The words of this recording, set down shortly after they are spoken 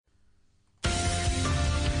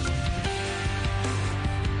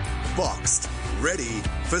boxed, ready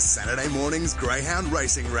for Saturday morning's Greyhound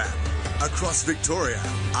Racing Wrap. Across Victoria,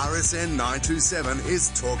 RSN 927 is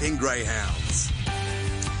Talking Greyhounds.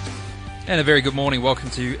 And a very good morning. Welcome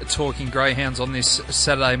to Talking Greyhounds on this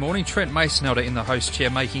Saturday morning. Trent Masenhelder in the host chair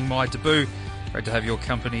making my debut. Great to have your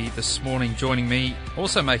company this morning. Joining me,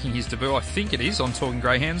 also making his debut, I think it is, on Talking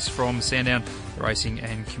Greyhounds from Sandown, the Racing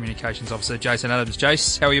and Communications Officer, Jason Adams.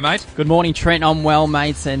 Jace, how are you, mate? Good morning, Trent. I'm well,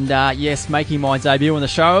 mates. And yes, making my debut on the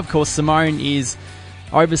show. Of course, Simone is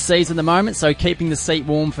overseas at the moment, so keeping the seat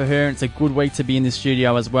warm for her. It's a good week to be in the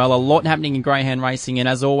studio as well. A lot happening in greyhound racing, and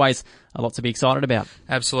as always, a lot to be excited about.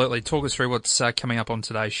 Absolutely. Talk us through what's coming up on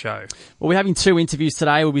today's show. Well, we're having two interviews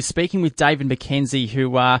today. We'll be speaking with David McKenzie,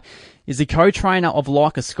 who is the co-trainer of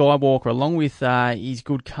Like a Skywalker, along with his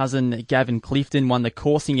good cousin Gavin Clifton. Won the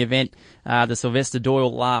coursing event, the Sylvester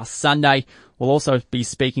Doyle, last Sunday. We'll also be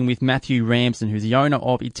speaking with Matthew Ramsden, who's the owner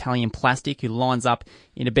of Italian Plastic, who lines up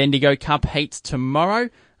in a Bendigo Cup heats tomorrow.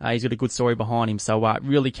 He's got a good story behind him, so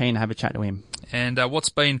really keen to have a chat to him. And what's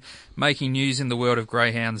been making news in the world of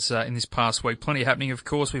greyhounds in this past week? Plenty happening, of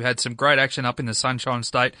course. We've had some great action up in the Sunshine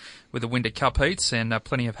State with the Winter Cup heats, and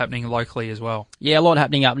plenty of happening locally as well. Yeah, a lot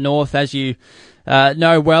happening up north, as you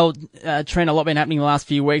know well. Trent, a lot been happening the last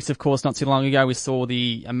few weeks. Of course, not too long ago, we saw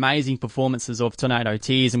the amazing performances of Tornado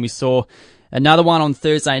Tears, and we saw another one on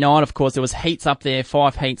Thursday night. Of course, there was heats up there,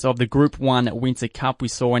 5 heats of the Group 1 Winter Cup. We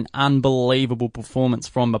saw an unbelievable performance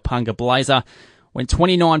from Mapunga Blazer. Went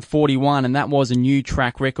 29.41, and that was a new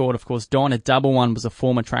track record. Of course, Dinah Double One was a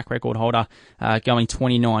former track record holder, going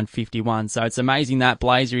 29.51. So it's amazing that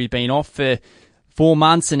Blazer, he's been off for 4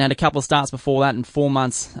 months and had a couple of starts before that and 4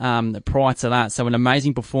 months prior to that. So an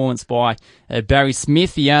amazing performance by Barry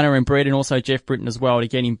Smith, the owner and breeder, and also Jeff Britton as well, to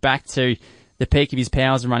get him back to the peak of his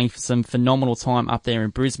powers and running for some phenomenal time up there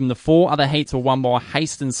in Brisbane. The 4 other heats were won by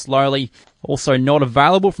Hasten Slowly. Also not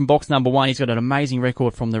available from box number 1. He's got an amazing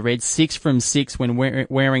record from the red. 6 from 6 when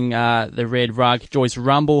wearing the red rug. Joyce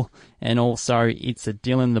Rumble and also It's a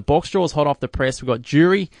Dylan. The box draws hot off the press. We've got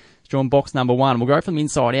Jury drawn box number 1. We'll go from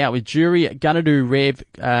inside out with Jury, Gonna Do Rev,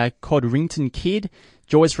 Codrington Kid,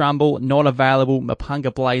 Joyce Rumble, not available,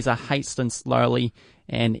 Mapunga Blazer, Hasten Slowly,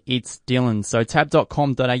 and It's Dylan. So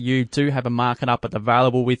tab.com.au do have a market up at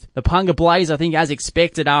available with Mapunga Blazer. I think as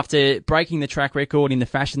expected, after breaking the track record in the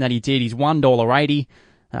fashion that he did, he's $1.80.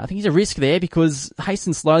 I think he's a risk there because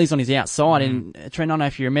Hasten Slowly's on his outside. And Trent, I don't know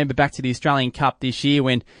if you remember back to the Australian Cup this year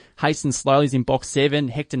when Hasten Slowly's in box 7,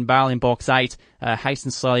 Hecton Bale in box 8. Hasten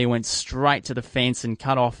Slowly went straight to the fence and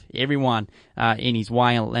cut off everyone in his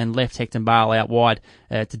way and left Hecton Bale out wide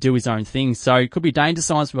to do his own thing. So it could be danger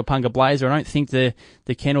signs from Mapunga Blazer. I don't think the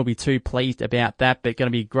Ken will be too pleased about that, but going to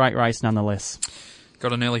be a great race nonetheless.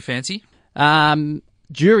 Got an early fancy?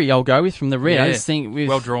 Jury, I'll go with from the red. Yeah, I just think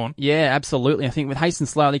well drawn. Yeah, absolutely. I think with Hasten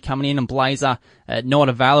Slowly coming in and Blazer not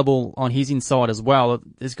available on his inside as well,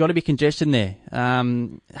 there's got to be congestion there.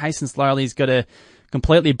 Hasten Slowly's got to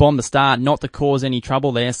completely bomb the start, not to cause any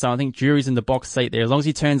trouble there. So I think Jury's in the box seat there. As long as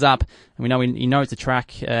he turns up, and we know he knows the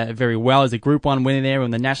track very well. He's a Group 1 winner there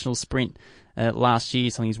in the National Sprint last year,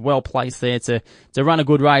 so he's well placed there to run a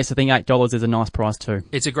good race. I think $8 is a nice price too.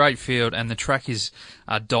 It's a great field, and the track is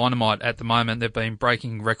dynamite at the moment. They've been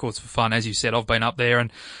breaking records for fun. As you said, I've been up there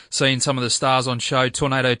and seen some of the stars on show.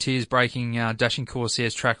 Tornado Tears breaking Dashing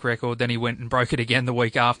Corsair's track record. Then he went and broke it again the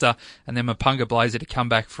week after. And then Mapunga Blazer to come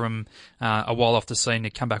back from a while off the scene, to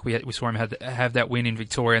come back. We saw him have that win in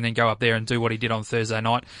Victoria and then go up there and do what he did on Thursday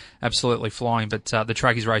night. Absolutely flying, but the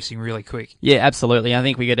track is racing really quick. Yeah, absolutely. I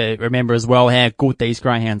think we got to remember as well how good these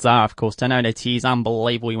greyhounds are. Of course, Tornado Tears,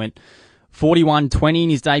 unbelievable. He went 41.20 in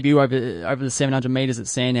his debut over the 700 metres at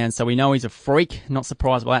Sandown, so we know he's a freak. Not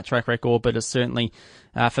surprised by that track record, but it's certainly,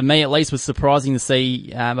 for me at least, was surprising to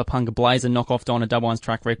see Mapunga Blazer knock off Dinah Double One's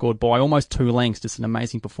track record by almost 2 lengths. Just an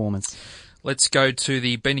amazing performance. Let's go to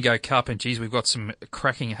the Bendigo Cup, and geez, we've got some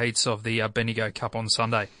cracking heats of the Bendigo Cup on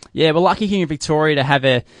Sunday. Yeah, we're lucky here in Victoria to have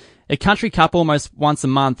a country cup almost once a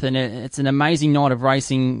month, and it's an amazing night of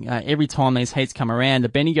racing every time these heats come around. The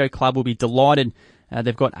Bendigo Club will be delighted.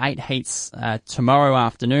 They've got 8 heats tomorrow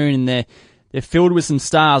afternoon, and they're filled with some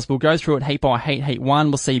stars. We'll go through it heat by heat. Heat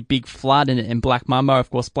 1, we'll see Big Flood and Black Mumbo. Of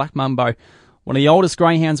course, Black Mumbo, one of the oldest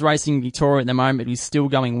greyhounds racing in Victoria at the moment. He's still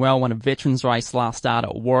going well. Won a veterans race last start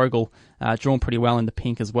at Warrigal. Drawn pretty well in the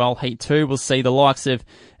pink as well. Heat 2, we'll see the likes of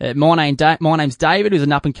My Name's David, who's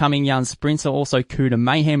an up-and-coming young sprinter. Also, Cuda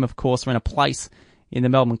Mayhem, of course, ran a place in the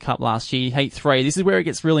Melbourne Cup last year. Heat 3, this is where it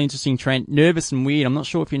gets really interesting, Trent. Nervous and Weird. I'm not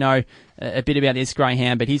sure if you know a bit about this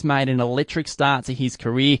greyhound, but he's made an electric start to his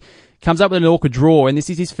career. comes up with an awkward draw, and this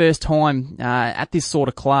is his first time at this sort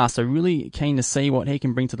of class, so really keen to see what he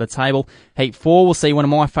can bring to the table. Heat 4, we'll see one of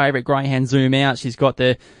my favourite greyhounds zoom out. She's got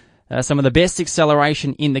some of the best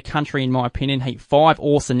acceleration in the country, in my opinion. Heat 5,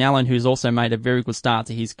 Orson Allen, who's also made a very good start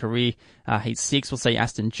to his career. Heat 6, we'll see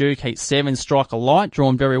Aston Duke. Heat 7, Striker Light,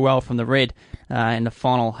 drawn very well from the red. In the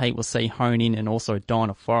final heat, we'll see Hone In and also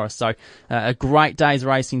Dinah Forest. So a great day's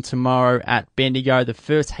racing tomorrow at Bendigo. The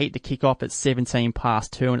first heat to kick off at 17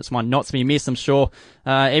 past 2, and it's one not to be missed, I'm sure.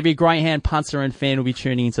 Every greyhound punter and fan will be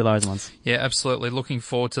tuning into those ones. Yeah, absolutely. Looking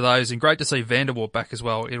forward to those. And great to see Vanderwart back as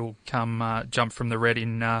well. It'll come jump from the red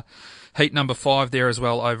in heat number 5 there as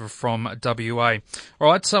well, over from WA. All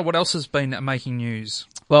right, so what else has been making news?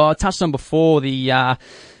 Well, I touched on before the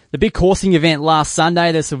big coursing event last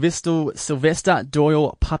Sunday. The Sylvester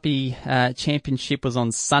Doyle Puppy Championship was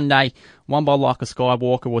on Sunday, won by Like a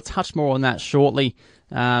Skywalker. We'll touch more on that shortly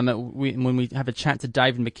when we have a chat to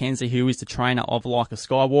David McKenzie, who is the trainer of Like a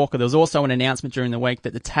Skywalker. There was also an announcement during the week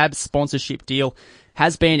that the TAB sponsorship deal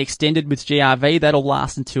has been extended with GRV. That'll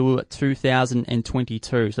last until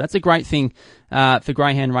 2022. So that's a great thing for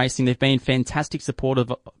greyhound racing. They've been fantastic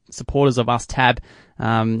supporters of us, TAB.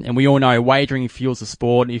 And we all know wagering fuels the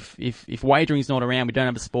sport. If wagering's not around, we don't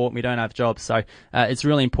have a sport, we don't have jobs. So it's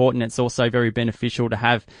really important. It's also very beneficial to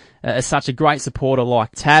have such a great supporter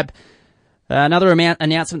like TAB. Another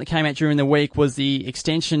announcement that came out during the week was the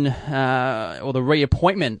extension or the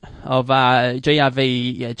reappointment of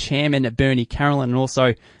GRV chairman Bernie Carolyn and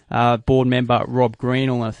also board member Rob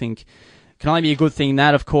Greenall. I think can only be a good thing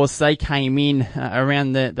that, of course, they came in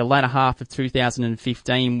around the latter half of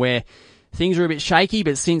 2015 where things were a bit shaky,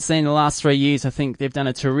 but since then, the last 3 years, I think they've done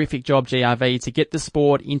a terrific job, GRV, to get the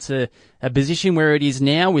sport into a position where it is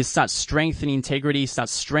now with such strength and integrity, such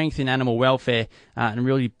strength in animal welfare, and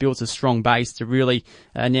really built a strong base to really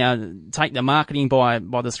now take the marketing by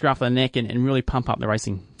the scruff of the neck and really pump up the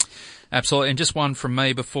racing. Absolutely. And just one from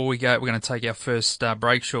me before we go. We're going to take our first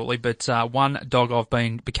break shortly, but one dog I've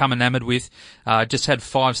become enamoured with, just had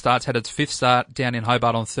 5 starts, had its 5th start down in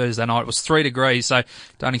Hobart on Thursday night. It was 3 degrees, so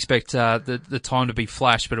don't expect the time to be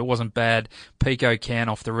flash, but it wasn't bad. Pico Can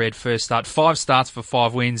off the red first start. 5 starts for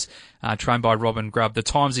 5 wins, trained by Robin Grubb. The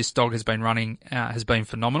times this dog has been running has been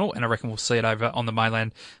phenomenal, and I reckon we'll see it over on the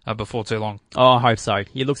mainland before too long. Oh, I hope so.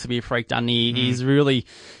 He looks to be a freak, doesn't he?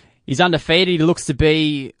 He's undefeated. He looks to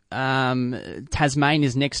be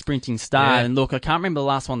Tasmania's next sprinting star. Yeah. And look, I can't remember the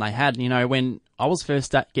last one they had. You know, when I was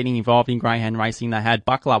first getting involved in greyhound racing, they had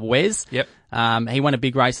Buckle Up Wes. Yep. He won a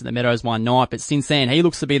big race at the Meadows one night, but since then, he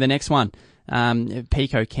looks to be the next one.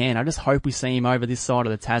 Pico Can. I just hope we see him over this side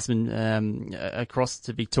of the Tasman, across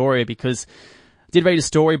to Victoria, because I did read a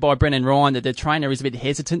story by Brennan Ryan that the trainer is a bit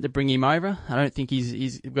hesitant to bring him over. I don't think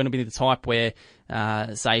he's going to be the type where,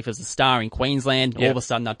 say, if there's a star in Queensland, all of a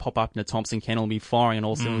sudden they'd pop up in the Thompson Kennel and be firing on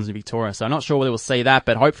all cylinders in Victoria. So I'm not sure whether we'll see that,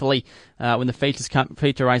 but hopefully when the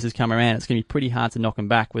feature races come around, it's going to be pretty hard to knock him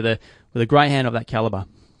back with a greyhound of that calibre.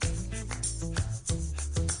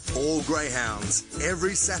 All greyhounds,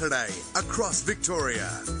 every Saturday, across Victoria.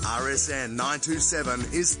 RSN 927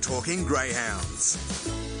 is Talking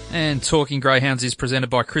Greyhounds. And Talking Greyhounds is presented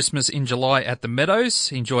by Christmas in July at the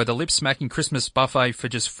Meadows. Enjoy the lip-smacking Christmas buffet for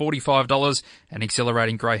just $45 and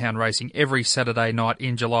exhilarating greyhound racing every Saturday night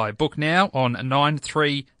in July. Book now on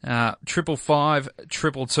 93 555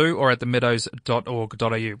 222 or at themeadows.org.au.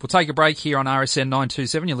 We'll take a break here on RSN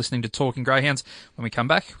 927. You're listening to Talking Greyhounds. When we come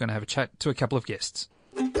back, we're going to have a chat to a couple of guests.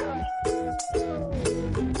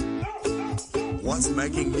 What's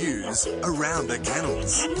making news around the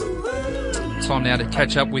kennels? Time now to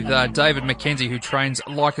catch up with David McKenzie, who trains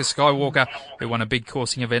Like a Skywalker, who won a big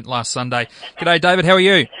coursing event last Sunday. G'day, David. How are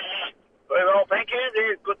you? Very well, thank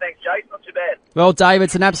you. Good, thanks, Jason. Not too bad. Well, David,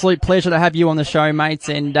 it's an absolute pleasure to have you on the show, mate.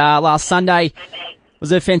 And last Sunday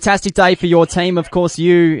was a fantastic day for your team. Of course,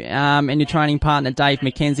 you and your training partner, Dave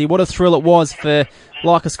McKenzie. What a thrill it was for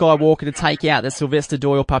Like a Skywalker to take out the Sylvester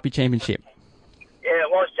Doyle Puppy Championship. Yeah, it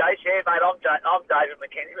was, Jason. Yeah, mate, I'm David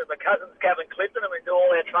McKenzie, but my cousin's Gavin Clifton, and we do all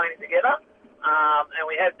our training together. And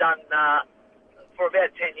we have done for about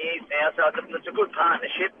 10 years now, so it's a good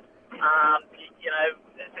partnership. You know,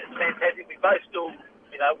 it's fantastic. We both still,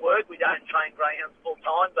 work. We don't train greyhounds full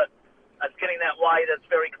time, but it's getting that way that's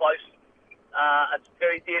very close. It's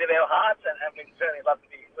very dear to our hearts, and we'd certainly love to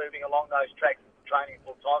be moving along those tracks training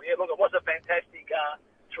full time. Yeah, look, it was a fantastic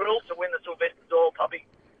thrill to win the Sylvester Doyle Puppy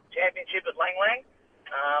Championship at Lang Lang.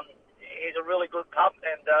 He's a really good pup,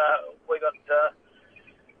 and we've got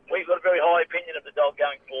a very high opinion of the dog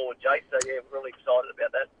going forward, Jay. So yeah, we're really excited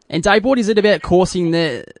about that. And Dave, what is it about coursing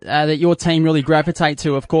that your team really gravitate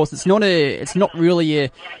to? Of course, it's not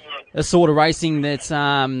really a sort of racing that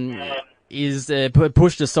is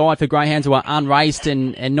pushed aside for greyhounds who are unraced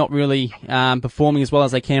and not really performing as well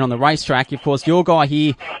as they can on the racetrack. Of course, your guy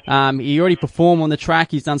here, he already performed on the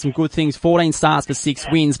track. He's done some good things, 14 starts for 6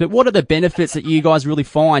 wins. But what are the benefits that you guys really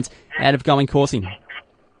find out of going coursing?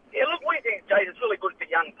 Yeah, look, we think, Jay, it's really good for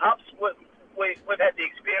young pups. We've had the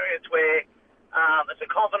experience where it's a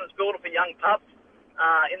confidence builder for young pups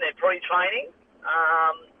in their pre-training.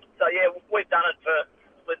 So, yeah, we've done it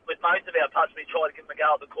with most of our pups. We try to give them a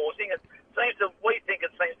go at the coursing. We think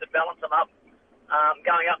it seems to balance them up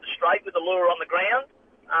going up the straight with the lure on the ground.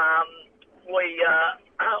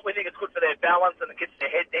 We think it's good for their balance and it gets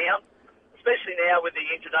their head down, especially now with the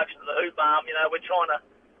introduction of the hoop arm. You know, we're trying to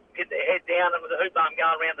get their head down, and with the hoop arm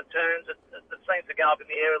going around the turns, it seems to go up in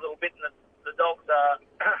the air a little bit, and the dogs,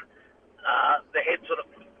 the head sort of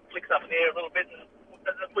flicks up in the air a little bit, and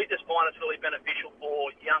we just find it's really beneficial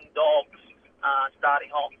for young dogs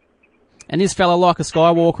starting off. And this fella, like a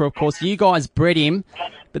Skywalker, of course, you guys bred him,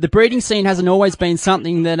 but the breeding scene hasn't always been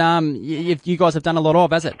something that you guys have done a lot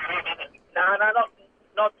of, has it? No,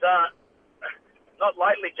 not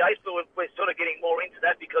lately, Jace, but we're sort of getting more into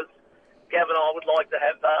that because Gav and I would like to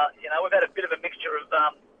have, we've had a bit of a mixture of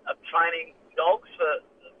training dogs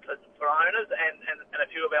for owners and a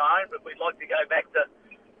few of our own, but we'd like to go back to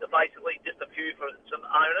basically just a few for some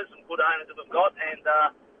owners, some good owners that we've got, and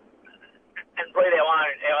breed our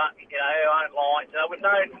own lines. We've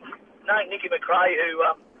known Nicky McRae who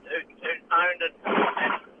owned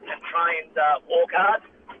and trained Walkart.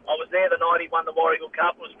 I was there the night he won the Warrigal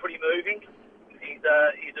Cup. It was pretty moving. He's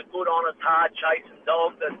a good, honest, hard chasing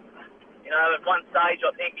dog that, at one stage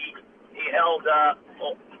I think he held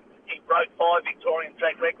he broke 5 Victorian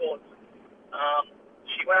track records.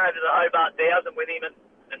 She went over to the Hobart 1000 with him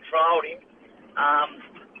and trialled him.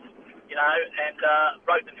 And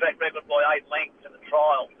broke the track record by 8 lengths in the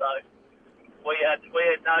trial. So we had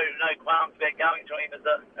no qualms about going to him as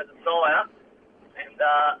a sire, and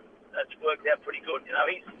that's worked out pretty good.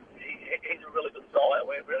 He's a really good sire.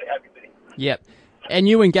 We're really happy with him. Yep. And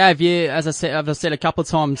you and Gav, as I've said a couple of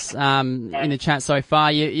times in the chat so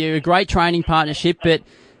far, you're a great training partnership, but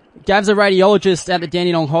Gav's a radiologist at the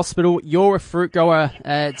Dandenong Hospital. You're a fruit grower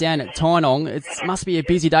down at Tynong. It must be a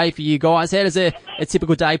busy day for you guys. How does a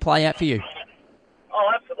typical day play out for you?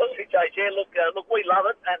 Oh, absolutely, Jay. Yeah, look, we love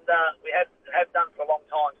it, and we have done for a long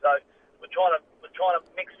time. So we're trying to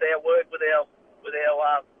mix our work with our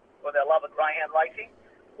love of greyhound racing.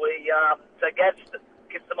 So Gav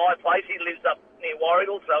gets to my place. He lives up near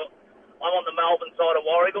Warrigal, so I'm on the Melbourne side of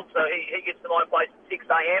Warrigal. So he gets to my place at 6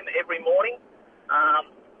 a.m. every morning.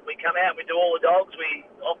 We come out, we do all the dogs.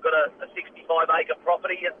 I've got a 65-acre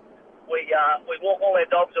property, and we walk all our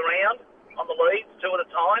dogs around on the leads, 2 at a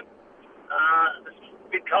time. It's a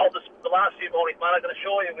bit cold the last few mornings, mate, I can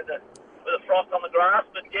assure you, with the frost on the grass.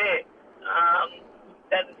 But yeah,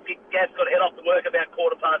 then Gav's got to head off to work about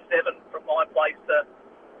 7:15 from my place to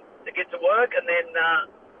get to work, and then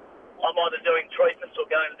I'm either doing treatments or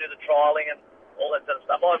going to do the trialling and all that sort of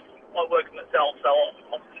stuff. I work for myself, so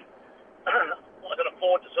I can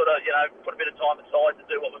afford to sort of, put a bit of time aside to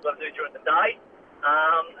do what we've got to do during the day.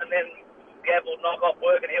 And then Gav will knock off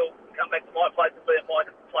work and he'll come back to my place and be at my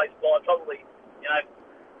place by probably,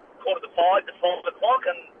 4:45 to 5 o'clock.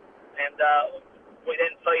 And we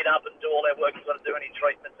then feed up and do all our work. We've got to do any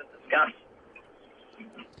treatments and discuss.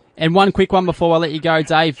 And one quick one before I let you go,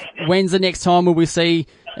 Dave. When's the next time will we see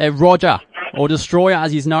Roger, or Destroyer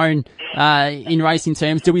as he's known in racing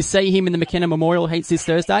terms? Do we see him in the McKenna Memorial Heats this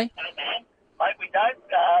Thursday? Mate, we don't.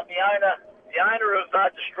 The owner of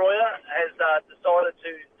Destroyer has decided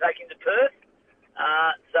to take him to Perth.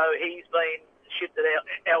 So he's been shifted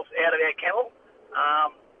out of our kennel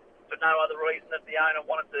for no other reason than the owner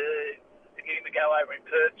wanted to give him a go over in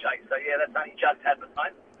Perth, Chase. So yeah, that's only just happened,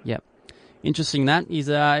 mate. Yep. Interesting that.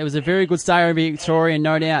 It was a very good stay over Victoria,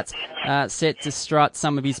 no doubt set to strut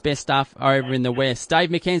some of his best stuff over in the West. Dave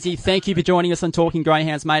McKenzie, thank you for joining us on Talking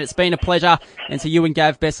Greyhounds, mate. It's been a pleasure, and to you and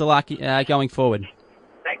Gav, best of luck going forward.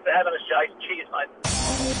 Thanks for having us, Jay. Cheers, mate.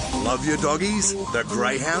 Love your doggies? The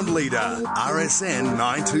Greyhound Leader, RSN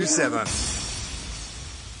 927.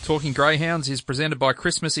 Talking Greyhounds is presented by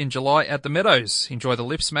Christmas in July at the Meadows. Enjoy the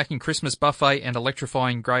lip-smacking Christmas buffet and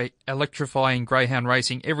electrifying greyhound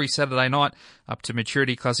racing every Saturday night up to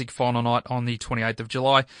Maturity Classic final night on the 28th of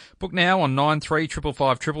July. Book now on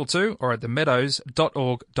 935552 or at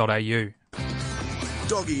themeadows.org.au.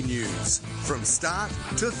 Doggy news from start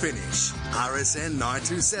to finish. RSN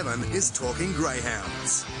 927 is Talking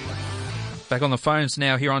Greyhounds. Back on the phones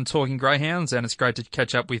now here on Talking Greyhounds, and it's great to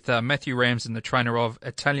catch up with Matthew Ramsden, the trainer of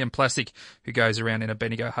Italian Plastic, who goes around in a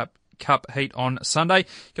Bendigo Cup heat on Sunday.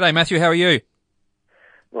 G'day, Matthew. How are you?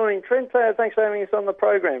 Morning, Trent. Thanks for having us on the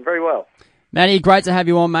program. Very well. Matty, great to have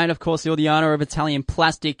you on, mate. Of course, you're the owner of Italian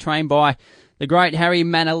Plastic, trained by the great Harry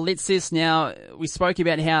Masenhelder. Now, we spoke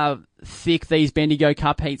about how thick these Bendigo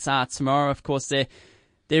Cup heats are tomorrow. Of course,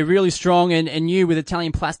 they're really strong, and you with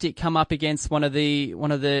Italian Plastic come up against one of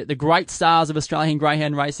the great stars of Australian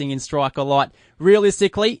greyhound racing in Striker Light.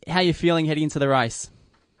 Realistically, how are you feeling heading into the race?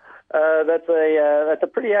 That's a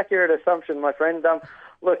pretty accurate assumption, my friend.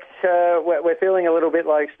 Look, we're feeling a little bit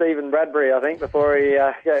like Stephen Bradbury, I think, before he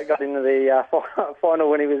got into the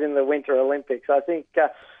final when he was in the Winter Olympics. I think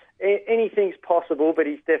anything's possible, but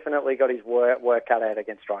he's definitely got his work cut out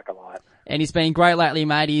against Striker Light. And he's been great lately,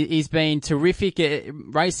 mate. He's been terrific at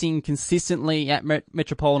racing consistently at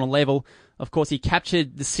metropolitan level. Of course, he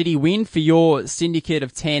captured the city win for your syndicate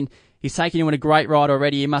of 10. He's taken you on a great ride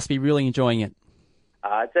already. You must be really enjoying it.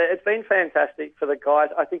 It's been fantastic for the guys.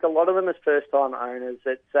 I think a lot of them as first-time owners.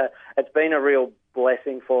 It's been a real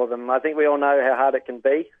blessing for them. I think we all know how hard it can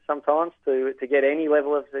be sometimes to get any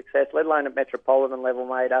level of success, let alone at metropolitan level,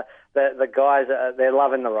 mate. The guys, they're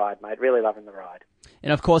loving the ride, mate, really loving the ride.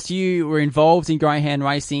 And of course, you were involved in greyhound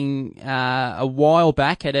racing a while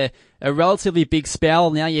back, had a relatively big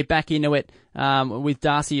spell. Now you're back into it with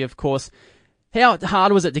Darcy, of course. How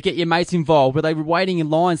hard was it to get your mates involved? Were they waiting in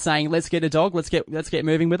line saying, let's get a dog, let's get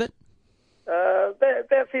moving with it?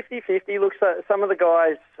 About 50-50. Look, some of the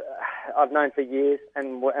guys I've known for years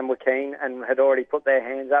and were keen and had already put their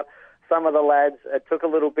hands up. Some of the lads, it took a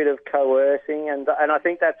little bit of coercing, and I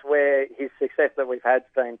think that's where his success that we've had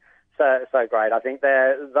has been so great. I think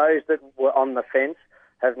those that were on the fence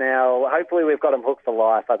have now, hopefully we've got them hooked for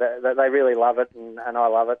life. They really love it, and I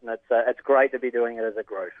love it, and it's great to be doing it as a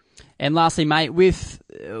group. And lastly, mate, with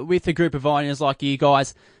a group of owners like you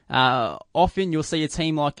guys, often you'll see a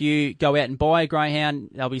team like you go out and buy a greyhound.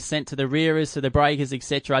 They'll be sent to the rearers, to the breakers,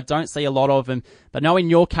 etc. I don't see a lot of them, but no,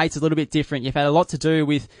 in your case, it's a little bit different. You've had a lot to do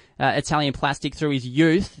with Italian Plastic through his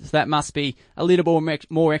youth, so that must be a little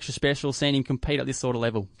more extra special seeing him compete at this sort of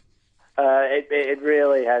level. It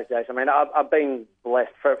really has, Jason. I mean, I've been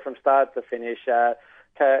blessed from start to finish.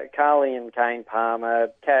 Carly and Kane Palmer,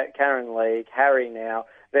 Karen League, Harry now,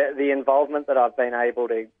 the involvement that I've been able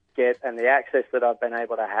to get and the access that I've been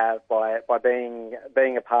able to have by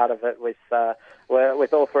being a part of it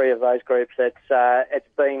with all three of those groups, it's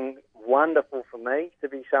been wonderful for me to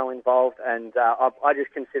be so involved, and I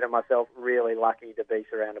just consider myself really lucky to be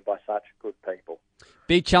surrounded by such good people.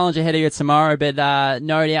 Big challenge ahead of you tomorrow, but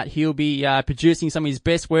no doubt he'll be producing some of his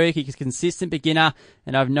best work. He's a consistent beginner,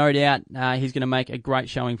 and I've no doubt he's going to make a great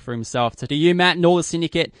showing for himself. So to you, Matt, and all the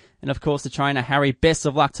syndicate, and of course the trainer, Harry, best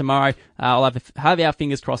of luck tomorrow. I'll have our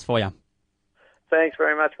fingers crossed for you. Thanks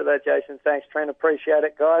very much for that, Jason. Thanks, Trent. Appreciate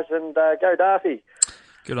it, guys, and go Darcy.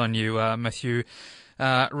 Good on you, Matthew.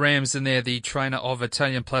 Ramsden there, the trainer of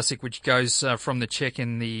Italian Plastic, which goes from the check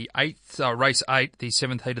in the race 8, the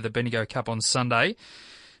 7th heat of the Bendigo Cup on Sunday.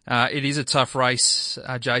 It is a tough race,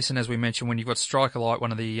 Jason, as we mentioned, when you've got Striker Light,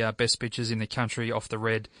 one of the best bitches in the country, off the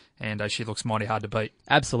red, and she looks mighty hard to beat.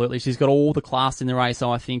 Absolutely. She's got all the class in the race,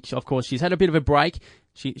 I think. Of course, she's had a bit of a break.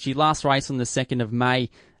 She last raced on the 2nd of May.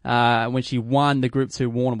 When she won the Group 2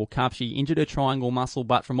 Warrnambool Cup. She injured her triangle muscle,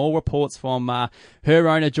 but from all reports from her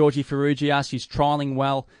owner, Georgie Ferrugia, she's trialling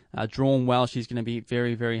well, drawn well. She's going to be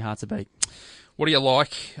very, very hard to beat. What do you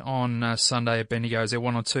like on Sunday at Bendigo? Is there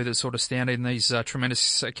one or two that sort of stand in these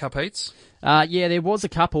tremendous cup heats? Yeah, there was a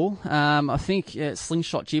couple. I think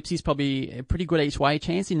Slingshot Gypsy's probably a pretty good each way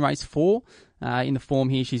chance in race 4. In the form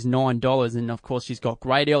here, she's $9, and of course she's got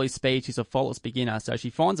great early speed. She's a faultless beginner, so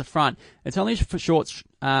she finds a front. It's only a short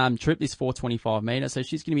trip, this 425 metres, so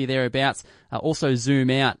she's going to be thereabouts. Also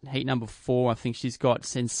Zoom Out, heat number 4. I think she's got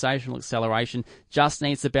sensational acceleration. Just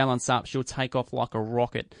needs to balance up. She'll take off like a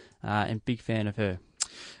rocket, and big fan of her.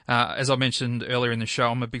 As I mentioned earlier in the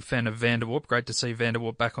show, I'm a big fan of Vanderwarp. Great to see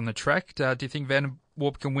Vanderwarp back on the track. Do you think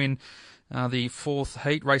Vanderwarp can win the 4th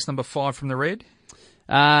heat, race number 5 from the red?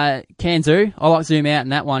 Can do. I like Zoom Out in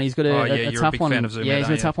that one. He's got a tough one. Fan of Zoom Out, he's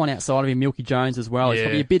got a tough one outside of him, Milky Jones as well. He's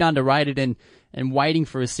probably a bit underrated and waiting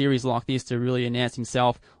for a series like this to really announce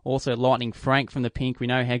himself. Also, Lightning Frank from the Pink. We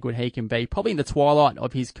know how good he can be. Probably in the twilight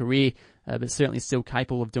of his career, but certainly still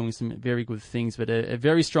capable of doing some very good things. But a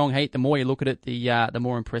very strong heat. The more you look at it, the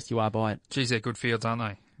more impressed you are by it. Geez, they're good fields, aren't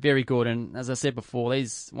they? Very good, and as I said before,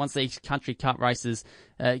 once these country cup races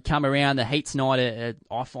come around, the heats night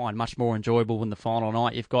I find much more enjoyable than the final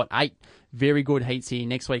night. You've got 8 very good heats here.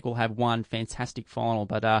 Next week we'll have 1 fantastic final,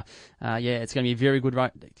 but it's going to be a very good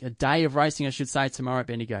a day of racing, I should say, tomorrow at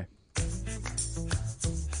Bendigo.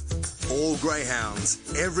 all greyhounds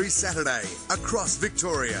every Saturday across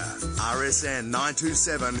Victoria. RSN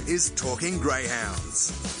 927 is Talking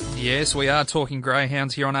Greyhounds. Yes, we are Talking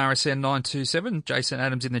Greyhounds here on RSN 927. Jason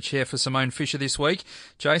Adams in the chair for Simone Fisher this week.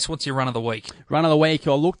 Jace, what's your run of the week? Run of the week,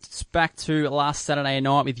 I looked back to last Saturday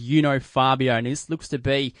night with Fabio, and this looks to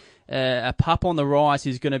be a pup on the rise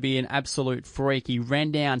who's going to be an absolute freak. He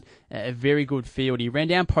ran down a very good field. He ran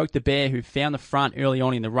down Poke the Bear, who found the front early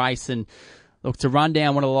on in the race, and look, to run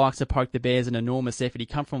down one of the likes of Poke the Bear is an enormous effort. He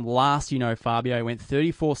come from last, Fabio, went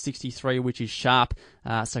 34.63, which is sharp.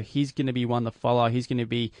 So he's going to be one to follow. He's going to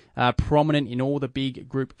be prominent in all the big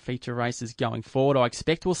group feature races going forward. I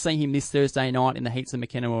expect we'll see him this Thursday night in the heats of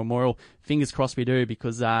McKenna Memorial. Fingers crossed we do,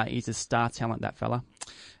 because he's a star talent, that fella.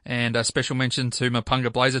 And a special mention to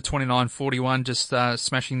Mapunga Blazer, 29.41, just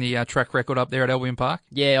smashing the track record up there at Albion Park.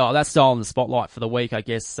 Yeah, that's style in the spotlight for the week, I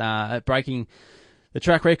guess. Breaking the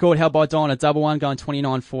track record held by Don, a double one, going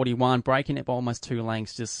 29.41, breaking it by almost 2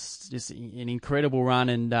 lengths. Just an incredible run,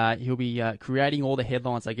 and he'll be creating all the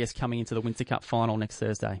headlines, I guess, coming into the Winter Cup final next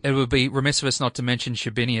Thursday. It would be remiss of us not to mention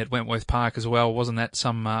Shabini at Wentworth Park as well. Wasn't that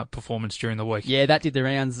some performance during the week? Yeah, that did the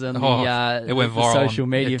rounds on it went viral the social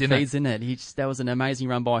media feeds, didn't it? That was an amazing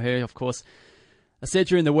run by her, of course. I said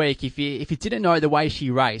during the week, if you didn't know the way she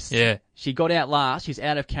raced, she got out last, she's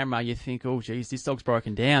out of camera, you think, oh, geez, this dog's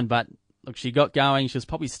broken down, but look, she got going. She was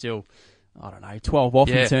probably still, 12 off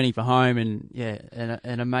and turning for home, and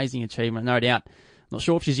an amazing achievement, no doubt. Not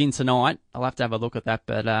sure if she's in tonight. I'll have to have a look at that,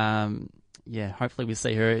 but hopefully we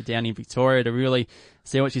see her down in Victoria to really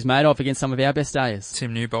see what she's made of against some of our best days.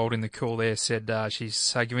 Tim Newbold in the call there said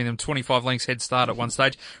she's giving them 25 lengths head start at one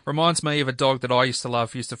stage. Reminds me of a dog that I used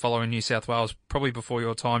to follow in New South Wales, probably before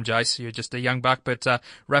your time, Jace. You're just a young buck, but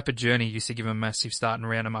Rapid Journey used to give him a massive start and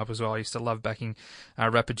round him up as well. I used to love backing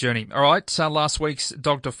Rapid Journey. All right, last week's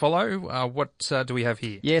dog to follow. What do we have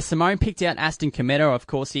here? Yeah, Simone picked out Aston Cometto. Of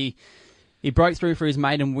course, He broke through for his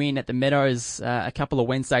maiden win at the Meadows a couple of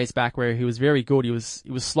Wednesdays back, where he was very good. He was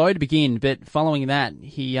slow to begin, but following that,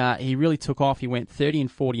 he really took off. He went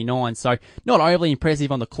 30.49, so not overly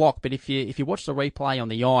impressive on the clock. But if you watch the replay on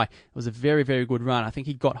the eye, it was a very, very good run. I think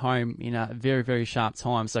he got home in a very, very sharp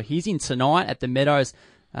time. So he's in tonight at the Meadows,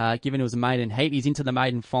 given it was a maiden heat. He's into the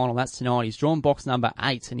maiden final. That's tonight. He's drawn box number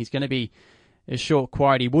 8, and he's going to be a short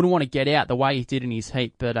quote. He wouldn't want to get out the way he did in his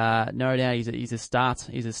heat, but no doubt he's a star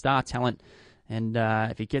talent, and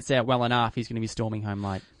if he gets out well enough, he's going to be storming home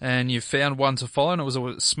late. And you found one to follow, and it was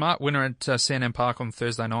a smart winner at Sandham Park on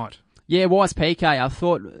Thursday night. Yeah, Wise PK. I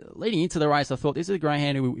thought, leading into the race, this is a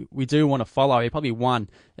greyhound who we do want to follow. He probably won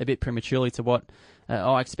a bit prematurely to what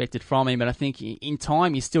I expected from him, but I think in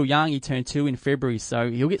time, he's still young. He turned 2 in February, so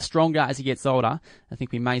he'll get stronger as he gets older. I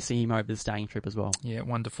think we may see him over the staying trip as well. Yeah,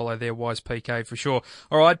 one to follow there, Wise PK for sure.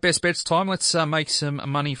 All right, best bets time. Let's make some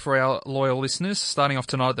money for our loyal listeners, starting off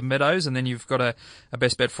tonight at the Meadows, and then you've got a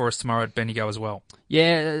best bet for us tomorrow at Bendigo as well.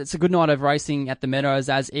 Yeah, it's a good night of racing at the Meadows,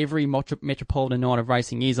 as every metropolitan night of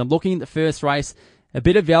racing is. I'm looking at the first race. A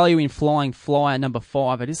bit of value in Flying Flyer, number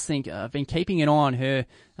 5. I just think I've been keeping an eye on her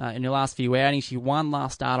in the last few outings. She won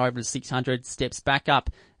last start over the 600, steps back up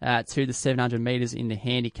to the 700 metres in the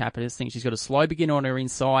handicap. I just think she's got a slow beginner on her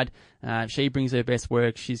inside. She brings her best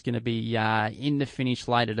work. She's going to be in the finish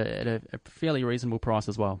late at a fairly reasonable price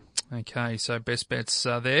as well. Okay, so best bets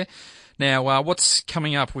there. Now, what's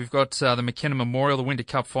coming up? We've got the McKenna Memorial, the Winter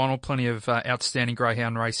Cup final, plenty of outstanding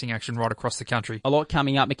greyhound racing action right across the country. A lot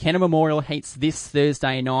coming up. McKenna Memorial heats this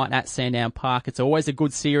Thursday night at Sandown Park. It's always a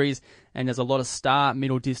good series, and there's a lot of star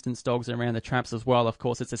middle distance dogs around the traps as well. Of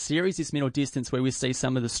course, it's a series, this middle distance, where we see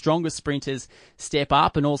some of the strongest sprinters step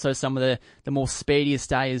up, and also some of the more speedier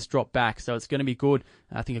stayers drop back. So it's going to be good.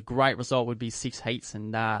 I think a great result would be 6 heats,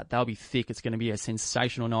 and they'll be thick. It's going to be a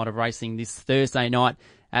sensational night of racing this Thursday night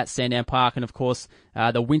at Sandown Park. And of course,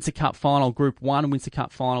 the Winter Cup final, Group 1 Winter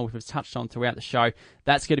Cup final, which we've touched on throughout the show.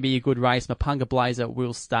 That's going to be a good race. Mapunga Blazer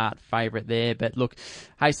will start favourite there. But look,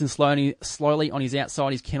 Hasten slowly on his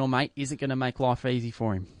outside, his kennel mate isn't going to make life easy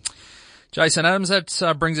for him. Jason Adams,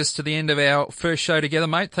 that brings us to the end of our first show together,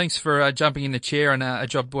 mate. Thanks for jumping in the chair, and a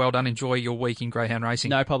job well done. Enjoy your week in greyhound racing.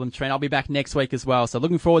 No problem, Trent. I'll be back next week as well. So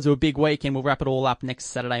looking forward to a big week, and we'll wrap it all up next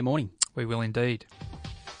Saturday morning. We will indeed.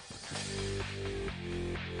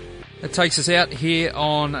 That takes us out here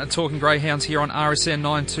on Talking Greyhounds here on RSN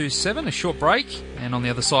 927. A short break, and on the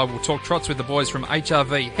other side we'll talk trots with the boys from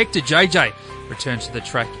HRV. Hector JJ returns to the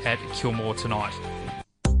track at Kilmore tonight.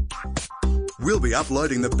 We'll be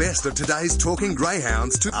uploading the best of today's Talking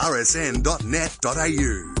Greyhounds to rsn.net.au.